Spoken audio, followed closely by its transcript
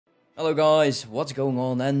Hello guys, what's going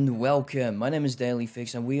on and welcome. My name is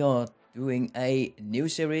Dailyfix and we are doing a new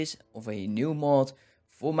series of a new mod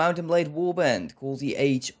for Mountain Blade Warband called the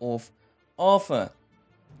Age of Arthur.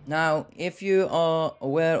 Now, if you are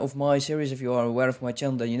aware of my series, if you are aware of my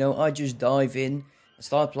channel, then you know I just dive in,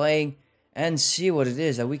 start playing and see what it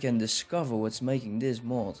is that we can discover what's making this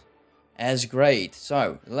mod as great.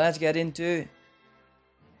 So, let's get into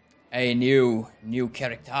a new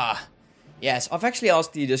character. Yes, I've actually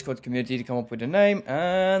asked the Discord community to come up with a name,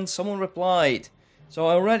 and someone replied. So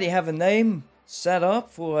I already have a name set up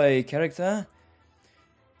for a character.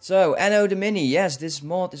 So, Anno Domini, yes, this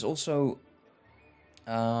mod is also,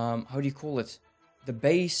 how do you call it? The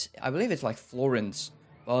base, I believe it's like Florence.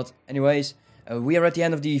 But anyways, we are at the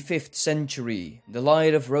end of the 5th century. The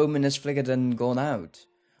light of Rome has flickered and gone out,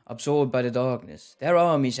 absorbed by the darkness. Their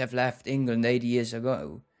armies have left England 80 years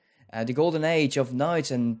ago. The golden age of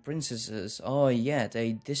knights and princesses are yet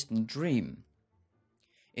a distant dream.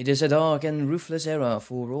 It is a dark and ruthless era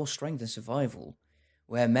for raw strength and survival,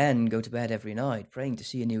 where men go to bed every night praying to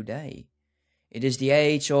see a new day. It is the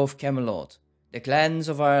age of Camelot, the clans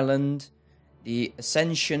of Ireland, the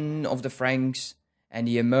ascension of the Franks, and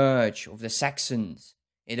the emerge of the Saxons.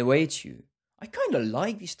 It awaits you. I kind of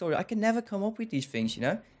like this story. I can never come up with these things, you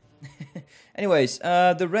know? Anyways,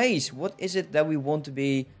 the race. What is it that we want to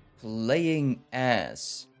be playing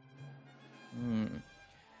as?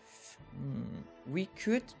 We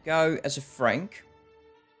could go as a Frank.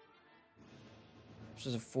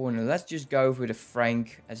 As a foreigner. Let's just go for the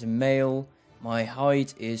Frank as a male. My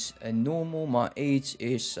height is a normal. My age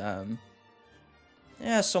is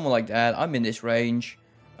yeah, something like that. I'm in this range.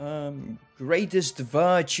 Greatest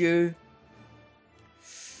virtue.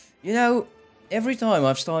 You know, every time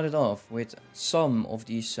I've started off with some of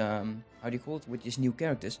these how do you call it, with these new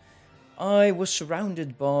characters, I was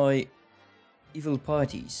surrounded by evil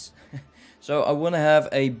parties. So I want to have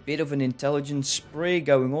a bit of an intelligence spree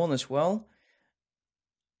going on as well.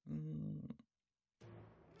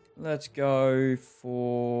 Let's go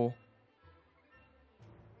for...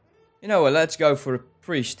 You know what, let's go for a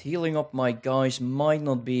priest. Healing up my guys might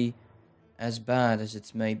not be as bad as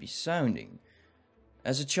it may be sounding.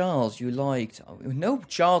 As a child, you liked... No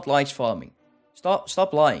child likes farming.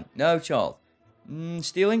 Stop lying. No child.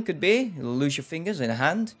 Stealing could be. You'll lose your fingers in a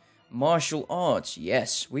hand. Martial arts.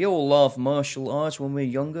 Yes, we all love martial arts when we're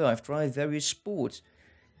younger. I've tried various sports.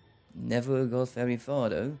 Never got very far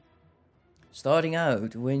though. Starting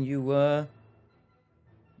out when you were...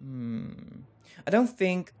 I don't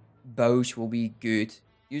think bows will be good.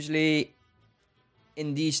 Usually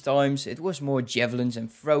in these times it was more javelins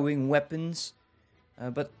and throwing weapons.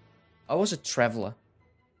 But I was a traveler.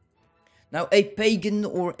 Now, a pagan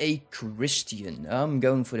or a Christian? I'm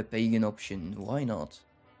going for the pagan option. Why not?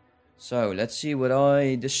 So, let's see what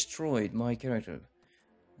I destroyed my character.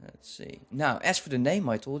 Let's see. Now, as for the name,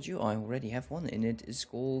 I told you, I already have one, and it is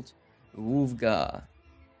called Wolfgar.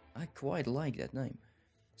 I quite like that name.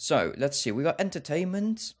 So, let's see. We got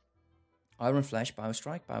entertainment, iron flash, power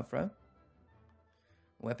strike, power throw,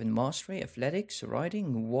 weapon mastery, athletics,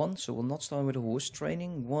 riding, 1, so we'll not start with a horse,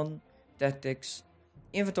 training, 1, tactics,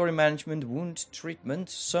 inventory management, wound treatment,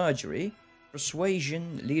 surgery,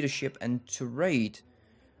 persuasion, leadership, and trade.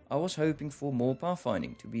 I was hoping for more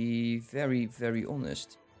pathfinding, to be very, very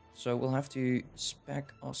honest. So we'll have to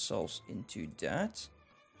spec ourselves into that.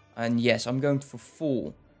 And yes, I'm going for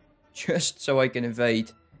 4, just so I can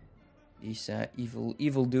evade these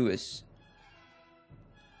evil doers.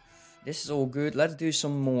 This is all good. Let's do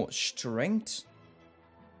some more strength.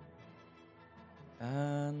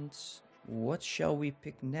 And what shall we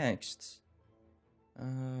pick next?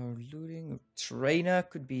 Looting, trainer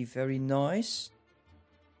could be very nice.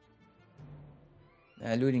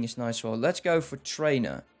 Looting is nice as well. Let's go for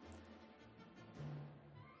trainer.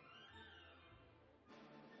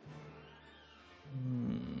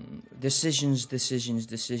 Decision.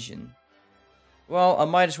 Well, I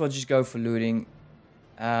might as well just go for looting.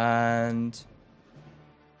 And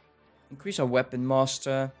increase our weapon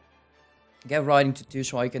master. Get riding to 2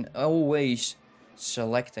 so I can always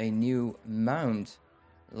select a new mount.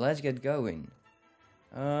 Let's get going.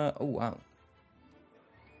 Oh wow.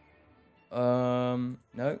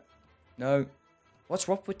 No. What's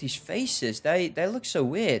wrong with these faces? They look so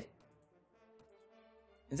weird.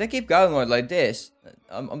 If they keep going on like this,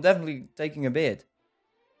 I'm definitely taking a bit.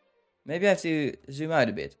 Maybe I have to zoom out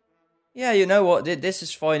a bit. Yeah, you know what? This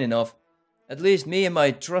is fine enough. At least me and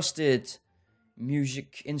my trusted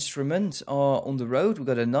music instrument are on the road. We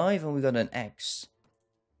got a knife and we got an axe.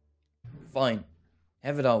 Fine.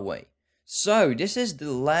 Have it our way. So, this is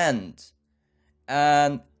the land.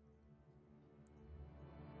 And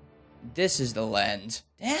This is the land.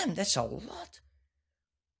 Damn, that's a lot.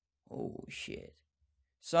 Oh, shit.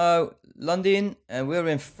 So, London, and we're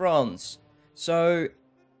in France. So,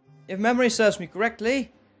 if memory serves me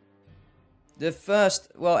correctly, the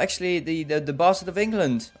first, well, actually, the bastard of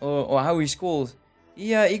England, or how he's called,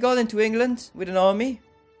 he got into England with an army,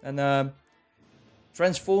 and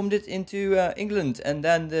transformed it into England, and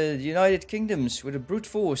then the United Kingdoms with a brute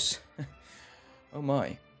force. Oh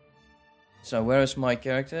my. So where is my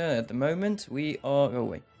character at the moment? We are, oh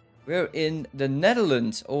wait, we're in the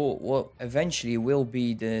Netherlands, or what eventually will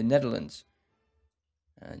be the Netherlands.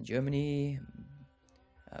 And Germany,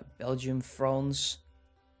 Belgium, France,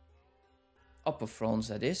 Upper France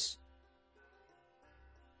that is.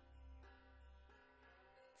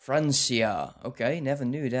 Francia. Okay, never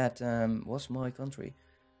knew that was my country.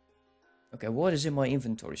 Okay, what is in my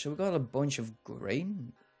inventory? So we got a bunch of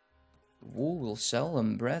grain. Wool we'll sell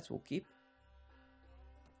and bread we'll keep.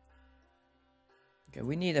 Okay,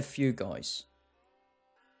 we need a few guys.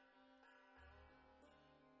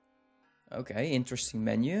 Okay, interesting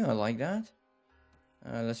menu. I like that.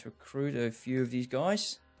 Let's recruit a few of these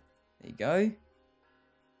guys. There you go.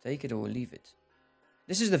 Take it or leave it.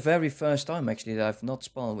 This is the very first time actually that I've not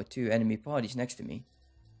spawned with 2 enemy parties next to me.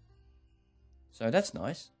 So that's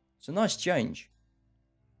nice. It's a nice change.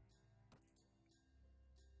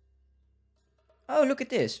 Oh, look at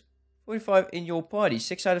this. 45 in your party.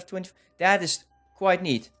 6 out of 20. That is quite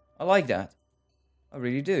neat. I like that. I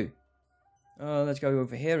really do. Let's go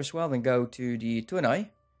over here as well and go to the Tournai.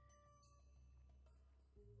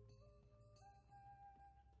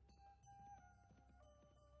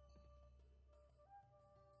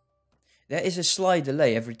 There is a slight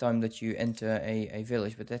delay every time that you enter a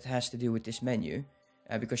village, but that has to do with this menu.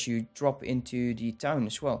 Because you drop into the town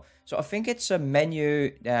as well. So I think it's a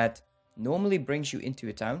menu that normally brings you into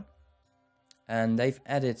a town. And they've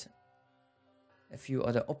added a few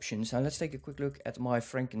other options. Now let's take a quick look at my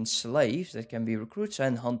Franken slaves. That can be recruits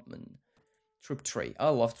and huntmen. Troop tree. I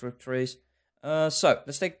love troop trees. So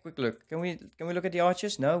let's take a quick look. Can we look at the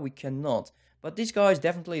archers? No, we cannot. But these guys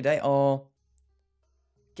definitely, they are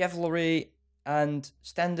cavalry and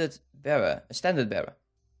standard bearer. A standard bearer.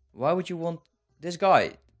 Why would you want this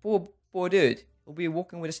guy? Poor dude. He'll be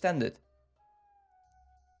walking with a standard.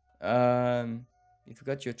 You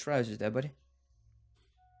forgot your trousers there, buddy.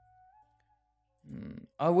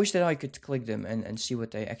 I wish that I could click them and see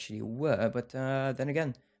what they actually were, but then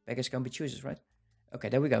again, beggars can't be choosers, right? Okay,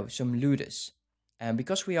 there we go. Some looters. And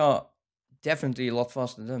because we are definitely a lot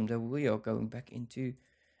faster than them, we are going back into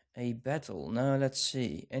a battle. Now, let's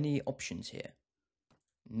see. Any options here?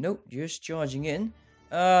 Nope, just charging in.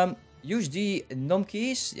 Use the num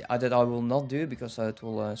keys. That I will not do because it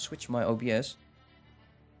will switch my OBS.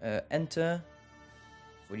 Enter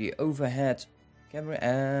for the overhead camera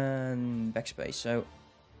and backspace. So,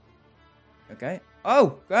 okay.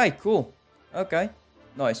 Oh, okay, cool. Okay,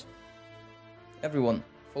 nice. Everyone,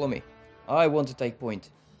 follow me. I want to take point.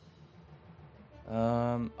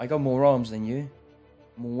 I got more arms than you.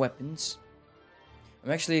 More weapons.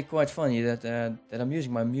 I'm actually quite funny that I'm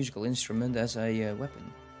using my musical instrument as a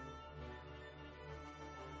weapon.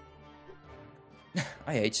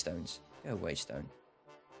 I hate stones. Go away, stone.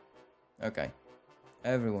 Okay.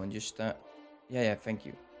 Everyone just yeah, thank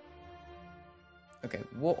you. Okay,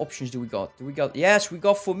 what options do we got? Yes, we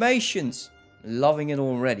got formations. Loving it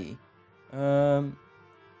already.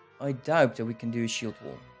 I doubt that we can do a shield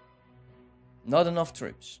wall. Not enough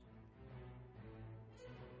troops.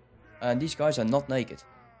 And these guys are not naked.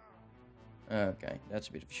 Okay, that's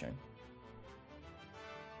a bit of a shame.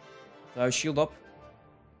 So shield up.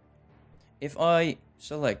 If I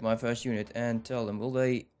select my first unit and tell them, will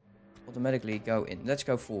they automatically go in? Let's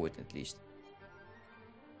go forward at least.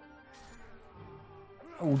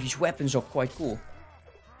 Oh, these weapons are quite cool.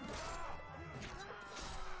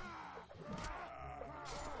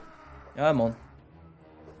 Come on.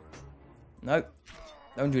 No.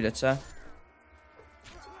 Don't do that, sir.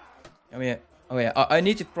 Come here. Oh yeah, I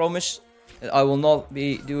need to promise that I will not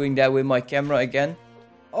be doing that with my camera again.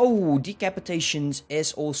 Oh, decapitations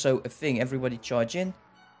is also a thing. Everybody charge in.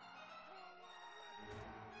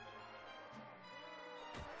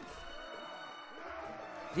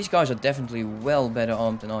 These guys are definitely well better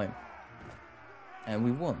armed than I am. And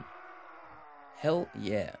we won. Hell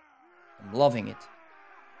yeah. I'm loving it.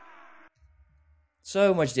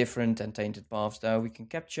 So much different than Tainted Paths though. We can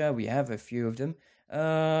capture. We have a few of them.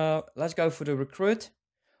 Let's go for the recruit.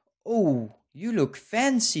 Oh, you look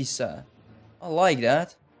fancy, sir. I like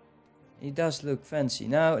that. He does look fancy.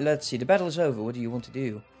 Now, let's see. The battle is over. What do you want to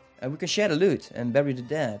do? We can share the loot and bury the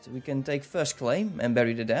dead. We can take first claim and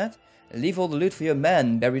bury the dead. Leave all the loot for your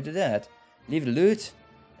men, bury the dead. Leave the loot,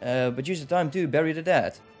 but use the time to bury the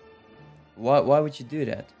dead. Why would you do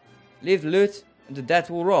that? Leave the loot and the dead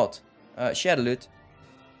will rot. Share the loot.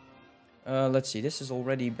 Let's see, this is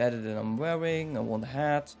already better than I'm wearing. I want a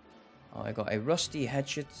hat. I got a rusty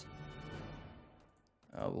hatchet.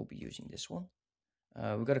 I will be using this one.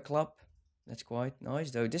 We got a club. That's quite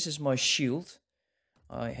nice, though. This is my shield.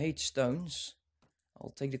 I hate stones. I'll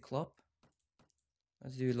take the club.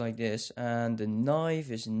 Let's do it like this. And the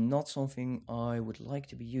knife is not something I would like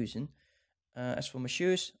to be using. As for my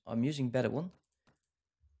shoes, I'm using better one.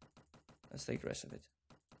 Let's take the rest of it.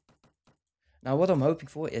 Now what I'm hoping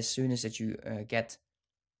for is as soon as that you get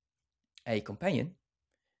a companion,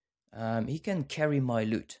 he can carry my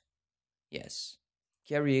loot. Yes.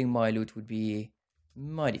 Carrying my loot would be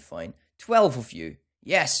mighty fine. 12 of you.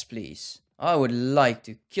 Yes, please. I would like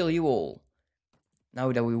to kill you all.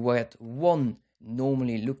 Now that we get one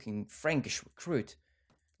normally looking Frankish recruit,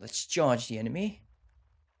 let's charge the enemy.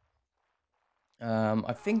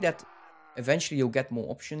 I think that eventually you'll get more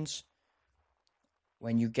options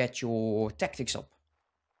when you get your tactics up.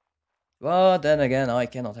 But then again, I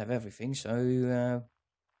cannot have everything, so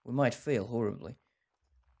we might fail horribly.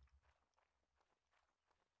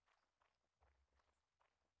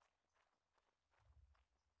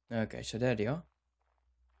 Okay, so there they are.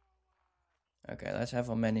 Okay, let's have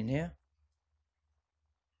our men in here.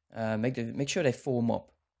 Make sure they form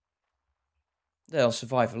up. They'll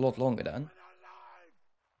survive a lot longer then.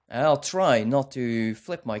 I'll try not to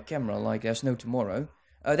flip my camera like there's no tomorrow.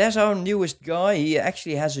 There's our newest guy. He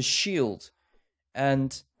actually has a shield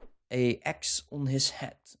and a axe on his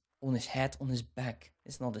head. On his back.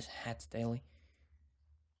 It's not his head, Daily.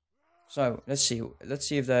 So let's see. Let's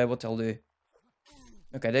see if what they'll do.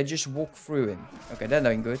 Okay, they just walk through him. Okay, they're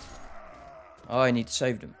doing good. Oh, I need to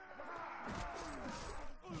save them.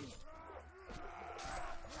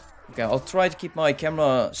 Okay, I'll try to keep my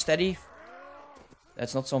camera steady.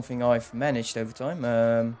 That's not something I've managed over time.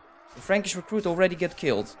 The Frankish recruit already get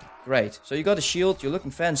killed. Great. So you got a shield, you're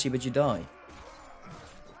looking fancy, but you die.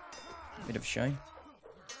 Bit of a shame.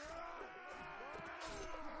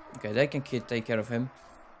 Okay, they can take care of him.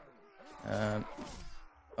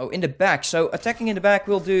 Oh, in the back. So attacking in the back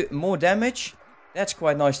will do more damage. That's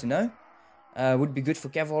quite nice to know. Would be good for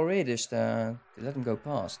cavalry, just to let them go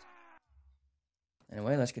past.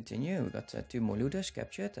 Anyway, let's continue. We got 2 more looters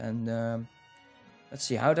captured. And let's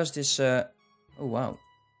see, how does this... oh, wow.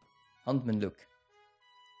 Huntman look.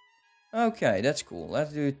 Okay, that's cool.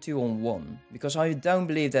 Let's do 2-on-1. Because I don't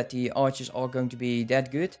believe that the archers are going to be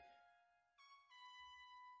that good.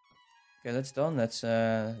 Okay, that's done. Let's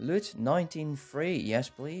loot. 19-3. Yes,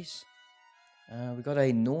 please. We got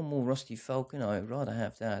a normal rusty falcon. I'd rather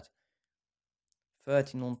have that.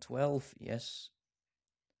 13-on-12. Yes.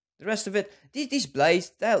 The rest of it, these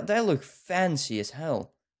blades, they look fancy as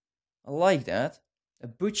hell. I like that. A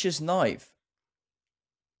butcher's knife.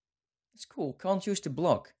 That's cool. Can't use the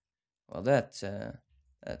block. Well, that's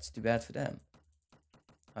too bad for them.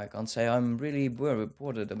 I can't say I'm really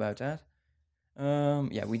bothered about that.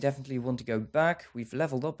 Yeah, we definitely want to go back. We've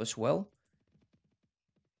leveled up as well.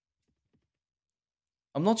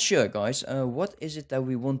 I'm not sure, guys. What is it that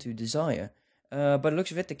we want to desire? By the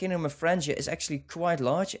looks of it, the Kingdom of Francia is actually quite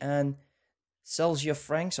large, and Celsia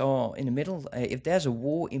Franks are in the middle. If there's a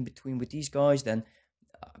war in between with these guys, then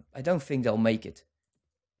I don't think they'll make it.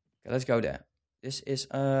 Okay, let's go there. This is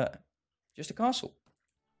just a castle.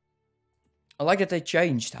 I like that they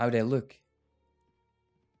changed how they look.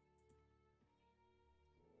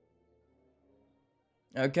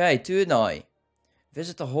 Okay, to an eye.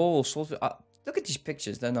 Visit the hall. Look at these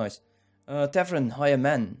pictures, they're nice. Tavern, hire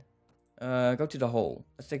men. Go to the hall.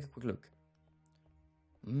 Let's take a quick look.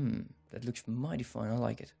 That looks mighty fine. I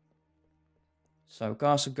like it. So,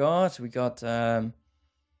 castle guard. We got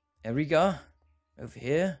Eriga over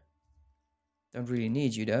here. Don't really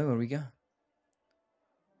need you though, Eriga.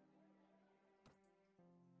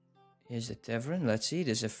 Here's the tavern. Let's see.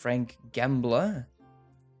 There's a Frank gambler.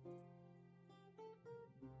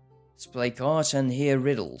 Let's play cards and hear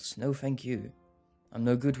riddles. No, thank you. I'm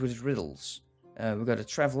no good with riddles. We got a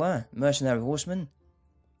traveler, mercenary horseman.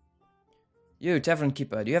 You, tavern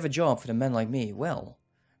keeper, do you have a job for the men like me? Well,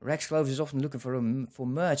 Rex Cloves is often looking for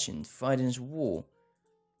merchant, fighting his war.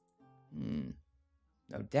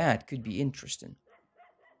 Now that could be interesting.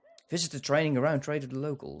 Visit the training around, trade with the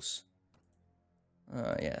locals.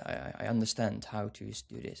 Yeah, I understand how to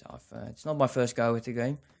do this. It's not my first go at the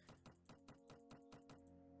game.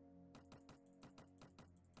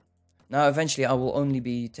 Now, eventually, I will only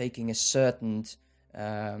be taking a certain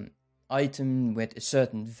item with a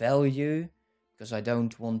certain value, because I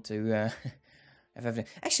don't want to have everything.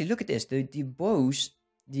 Actually, look at this. The bows,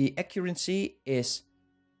 the accuracy is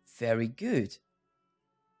very good.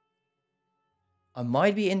 I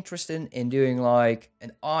might be interested in doing like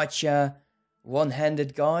an archer,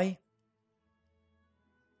 one-handed guy.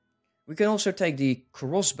 We can also take the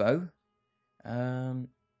crossbow.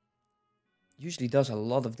 Usually does a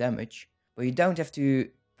lot of damage, but you don't have to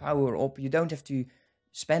power up. You don't have to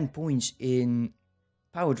spend points in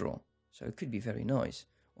power draw, so it could be very nice.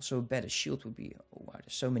 Also, a better shield would be. Oh wow,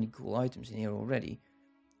 there's so many cool items in here already.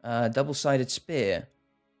 Double-sided spear.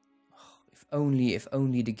 Oh, if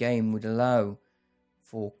only the game would allow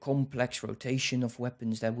for complex rotation of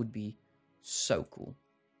weapons, that would be so cool.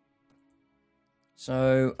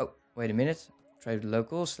 So, oh, wait a minute. Trade with the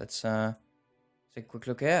locals. Let's take a quick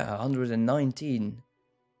look here. 119.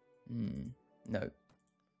 No.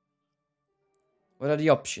 What are the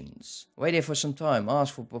options? Wait here for some time.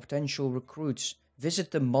 Ask for potential recruits.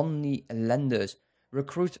 Visit the money lenders.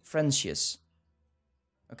 Recruit Francius.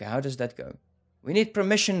 Okay, how does that go? We need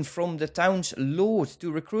permission from the town's lord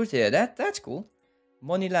to recruit here. That's cool.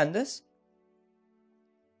 Money lenders.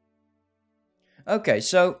 Okay,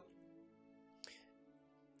 so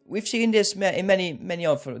we've seen this in many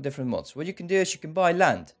other different mods. What you can do is you can buy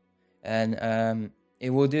land, and it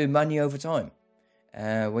will do money over time.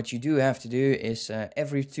 What you do have to do is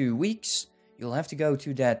every 2 weeks you'll have to go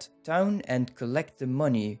to that town and collect the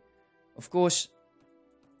money. Of course,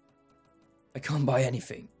 I can't buy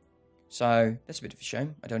anything, so that's a bit of a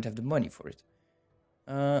shame. I don't have the money for it.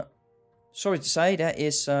 Sorry to say, there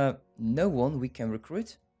is no one we can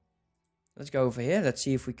recruit. Let's go over here. Let's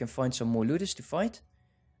see if we can find some more looters to fight.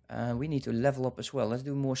 We need to level up as well. Let's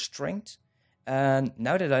do more strength. And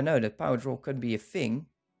now that I know that power draw could be a thing,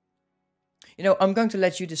 you know, I'm going to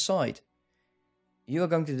let you decide. You are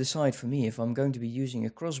going to decide for me if I'm going to be using a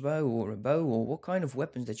crossbow or a bow, or what kind of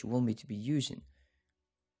weapons that you want me to be using.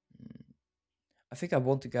 I think I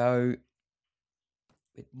want to go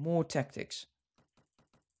with more tactics.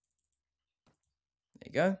 There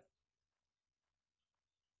you go.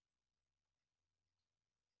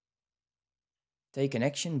 Take an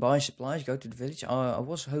action, buy supplies, go to the village. I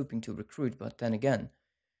was hoping to recruit, but then again,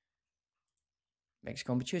 makes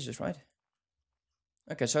combat chooses, right?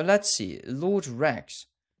 Okay, so let's see. Lord Rex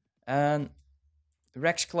and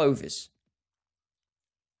Rex Clovis.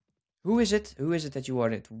 Who is it? Who is it that you are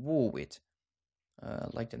at war with?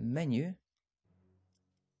 Like the menu.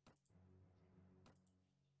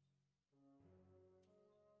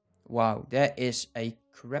 Wow, there is a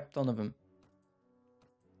crap ton of them.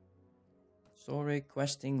 Sorry,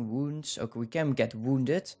 questing, wounds. Okay, we can get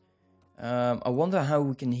wounded. I wonder how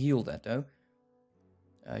we can heal that though.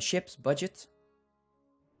 Ships, budget.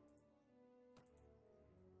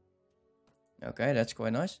 Okay, that's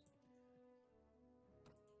quite nice.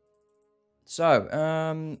 So,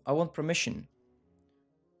 I want permission.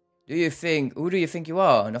 Who do you think you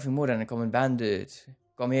are? Nothing more than a common bandit.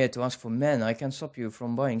 Come here to ask for men. I can stop you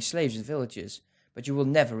from buying slaves in villages, but you will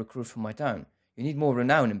never recruit from my town. You need more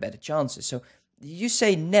renown and better chances. So, you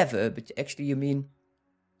say never, but actually you mean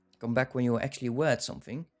come back when you're actually worth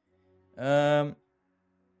something. You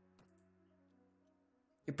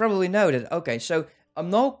probably know that. Okay, so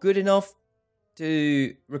I'm not good enough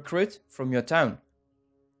to recruit from your town,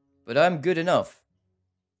 but I'm good enough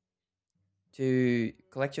to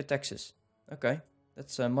collect your taxes. Okay,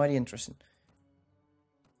 that's mighty interesting.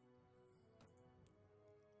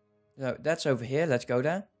 So that's over here. Let's go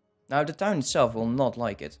there. Now the town itself will not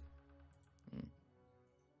like it.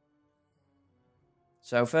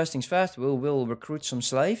 So first things first, we'll recruit some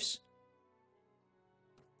slaves.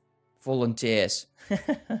 Volunteers.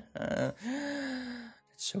 That's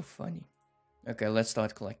so funny. Okay, let's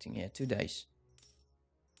start collecting here. 2 days.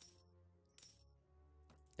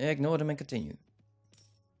 Ignore them and continue.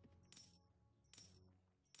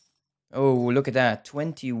 Oh, look at that.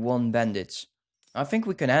 21 bandits. I think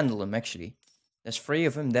we can handle them, actually. There's 3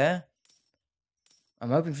 of them there. I'm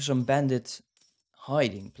hoping for some bandit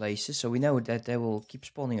hiding places, so we know that they will keep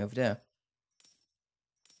spawning over there.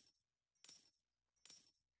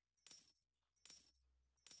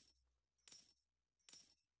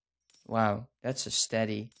 Wow, that's a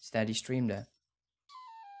steady stream there.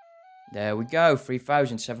 There we go,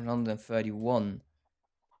 3,731.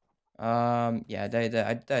 Yeah, they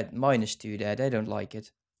 -2 there. They don't like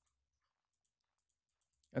it.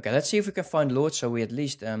 Okay, let's see if we can find Lord, so we at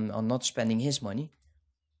least are not spending his money.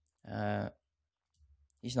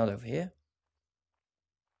 He's not over here.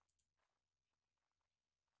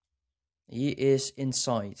 He is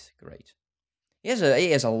inside. Great. He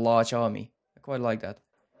has a large army. quite like that.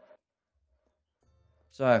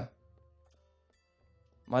 So,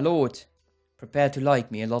 my lord, prepare to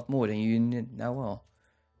like me a lot more than you now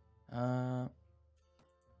are.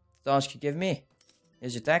 Task you give me.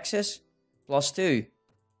 Here's your taxes. +2.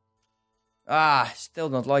 Ah, still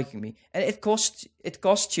not liking me. And it costs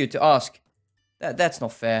you to ask. That's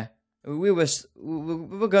not fair. We were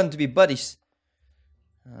going to be buddies.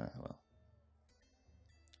 Well.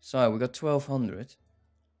 So, we got 1200.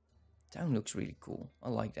 Town looks really cool. I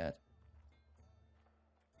like that.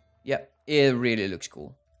 Yeah, it really looks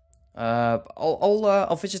cool.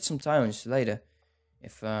 I'll visit some towns later.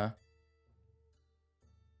 If we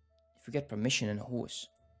get permission and a horse.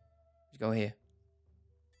 Let's go here.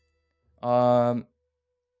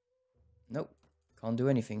 Nope. Can't do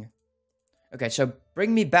anything. Okay, so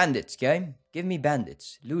bring me bandits, game. Give me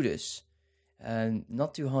bandits. Looters.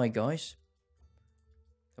 Not too high, guys.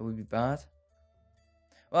 That would be bad.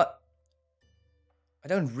 Well, I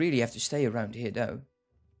don't really have to stay around here, though.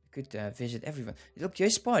 I could visit everyone. Look,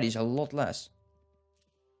 this party's a lot less.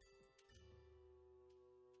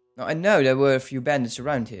 Now, I know there were a few bandits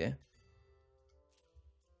around here.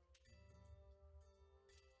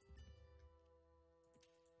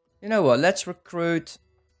 You know what? Let's recruit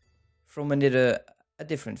from a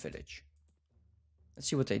different village. Let's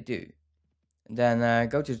see what they do. And then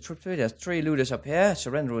go to the troop tree. There's 3 looters up here.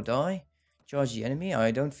 Surrender or die. Charge the enemy.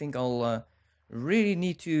 I don't think I'll really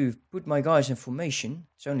need to put my guys in formation.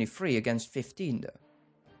 It's only 3 against 15 though.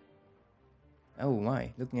 Oh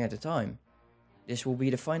my, looking at the time. This will be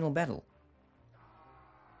the final battle.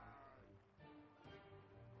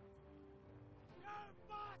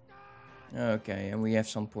 Okay, and we have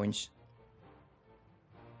some points.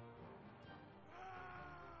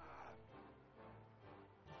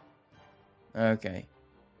 Okay.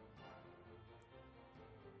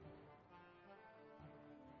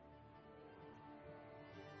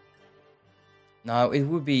 Now, it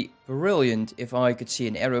would be brilliant if I could see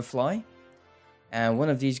an arrow fly. And one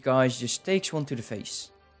of these guys just takes one to the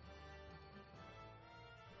face.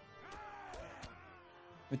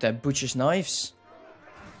 With their butcher's knives.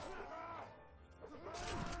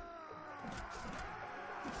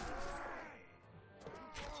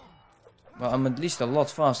 Well, I'm at least a lot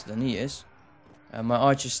faster than he is. My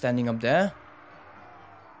archer's standing up there.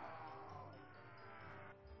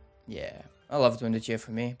 Yeah, I love it when they cheer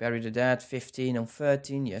for me. Bury the dead, 15 on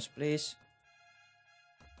 13, yes please.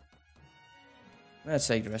 Let's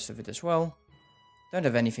take the rest of it as well. Don't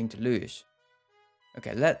have anything to lose.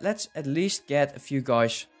 Okay, let's at least get a few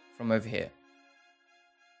guys from over here.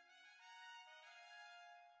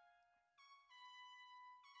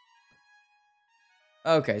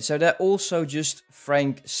 Okay, so they're also just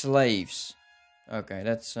Frank slaves. Okay,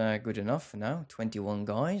 that's good enough for now. 21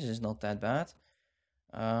 guys is not that bad.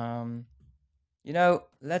 You know,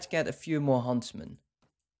 let's get a few more huntsmen.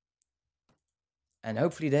 And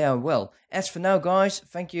hopefully they are well. As for now, guys,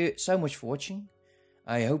 thank you so much for watching.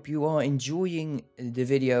 I hope you are enjoying the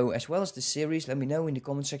video as well as the series. Let me know in the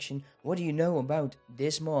comment section, what do you know about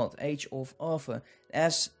this mod, Age of Arthur.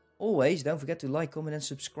 As always, don't forget to like, comment and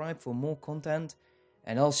subscribe for more content.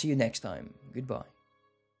 And I'll see you next time. Goodbye.